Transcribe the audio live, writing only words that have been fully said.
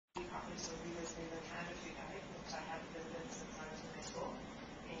obesity than mandatory diet, which I have been with since I was in high school.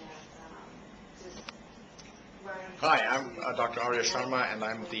 And just learning. Hi, I'm Dr. Arya Sharma, and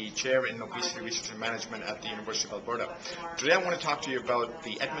I'm the chair in obesity research and management at the University of Alberta. Today I want to talk to you about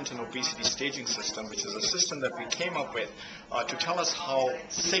the Edmonton Obesity Staging System, which is a system that we came up with to tell us how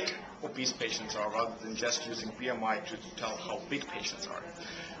sick obese patients are, rather than just using BMI to tell how big patients are.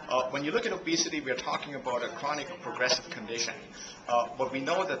 When you look at obesity, we are talking about a chronic progressive condition. But we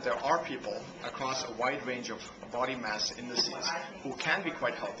know that there are people across a wide range of body mass indices who can be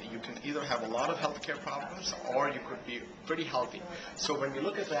quite healthy. You can either have a lot of healthcare problems or you could be pretty healthy. So when we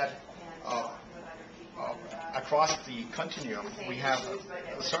look at that across the continuum, we have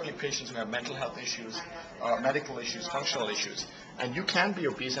certainly patients who have mental health issues, medical issues, functional issues. And you can be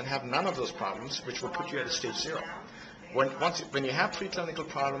obese and have none of those problems, which will put you at a stage 0. When you have preclinical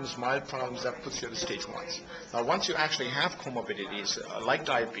problems, mild problems, that puts you at stage 1. Now, once you actually have comorbidities like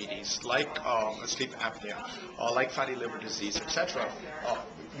diabetes, like sleep apnea, like fatty liver disease, etc.,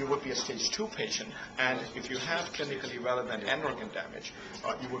 you would be a stage 2 patient. And if you have clinically relevant end organ damage,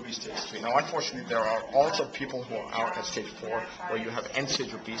 you would be stage 3. Now, unfortunately, there are also people who are at stage 4, where you have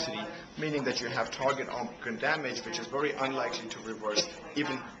end-stage obesity, meaning that you have target organ damage, which is very unlikely to reverse,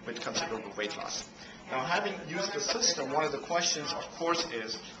 even with considerable weight loss. Now, having used the system, one of the questions, of course,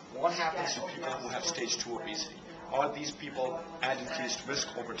 is what happens to people who have stage 2 obesity? Are these people at increased risk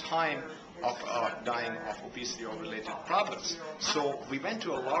over time of dying of obesity or related problems? So we went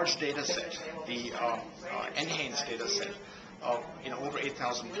to a large data set, the NHANES data set, in over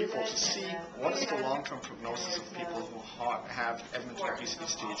 8,000 people to see what is the long-term prognosis of people who have Edmonton Obesity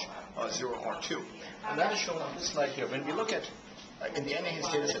Stage 0 or 2. And that is shown on this slide here. When we look at in the NHANES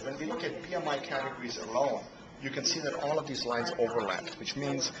dataset, when we look at BMI categories alone, you can see that all of these lines overlap, which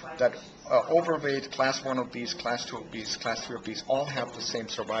means that overweight, class 1 obese, class 2 obese, class 3 obese all have the same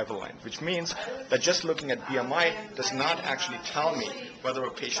survival line, which means that just looking at BMI does not actually tell me whether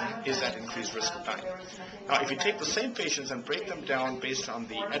a patient is at increased risk of dying. Now, if you take the same patients and break them down based on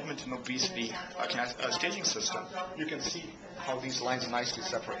the Edmonton Obesity Staging System, you can see how these lines nicely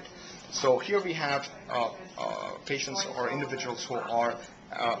separate. So here we have patients or individuals who are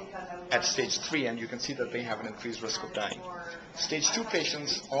at stage 3, and you can see that they have an increased risk of dying. Stage 2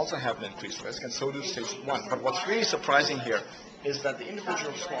 patients also have an increased risk, and so do stage 1. But what's really surprising here is that the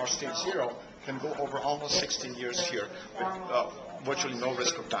individuals who are stage 0 can go over almost 16 years here with virtually no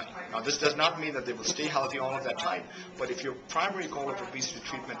risk of dying. Now, this does not mean that they will stay healthy all of that time, but if your primary goal of obesity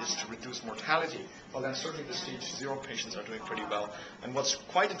treatment is to reduce mortality, well, then certainly the stage 0 patients are doing pretty well. And what's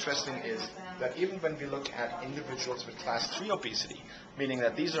quite interesting is that even when we look at individuals with class 3 obesity, meaning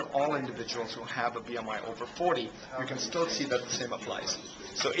that these are all individuals who have a BMI over 40, you can still see that the same applies.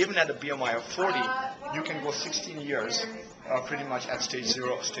 So even at a BMI of 40, you can go 16 years pretty much at stage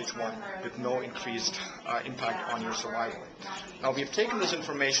 0 or stage 1 with no increased impact on your survival. Now, we've taken this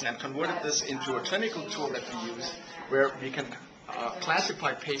information and converted this into a clinical tool that we use where we can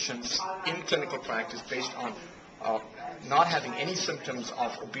classify patients in clinical practice based on not having any symptoms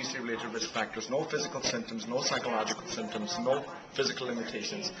of obesity-related risk factors, no physical symptoms, no psychological symptoms, no physical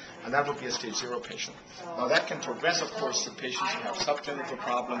limitations, and that would be a stage 0 patient. Now, that can progress, of course, to patients who have subclinical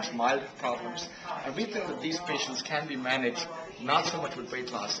problems, mild problems, and we think that these patients can be managed not so much with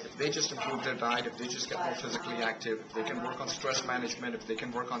weight loss. If they just improve their diet, if they just get more physically active, if they can work on stress management, if they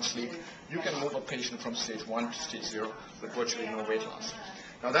can work on sleep, you can move a patient from stage 1 to stage 0 with virtually no weight loss.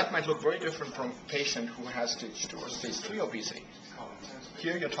 Now, that might look very different from a patient who has stage 2 or stage 3 obesity.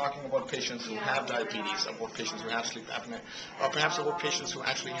 Here you're talking about patients who have diabetes, about patients who have sleep apnea, or perhaps about patients who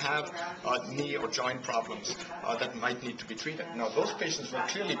actually have knee or joint problems that might need to be treated. Now, those patients will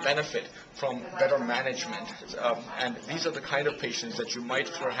clearly benefit from better management, and these are the kind of patients that you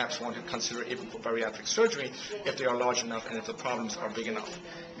might perhaps want to consider even for bariatric surgery if they are large enough and if the problems are big enough.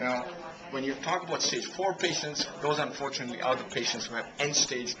 Now, when you talk about stage 4 patients, those unfortunately are the patients who have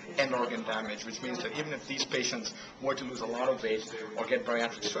end-stage end organ damage, which means that even if these patients were to lose a lot of weight or get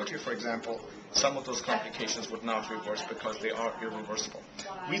bariatric surgery, for example, some of those complications would not reverse because they are irreversible.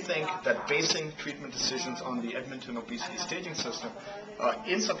 We think that basing treatment decisions on the Edmonton Obesity Staging System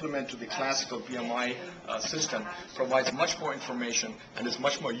in supplement to the classical BMI system provides much more information and is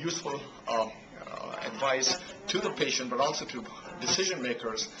much more useful advice to the patient, but also to decision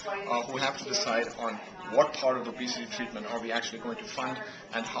makers who have to decide on what part of obesity treatment are we actually going to fund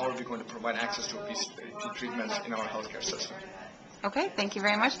and how are we going to provide access to obesity treatments in our healthcare system. Okay, thank you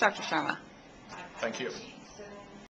very much, Dr. Sharma. Thank you.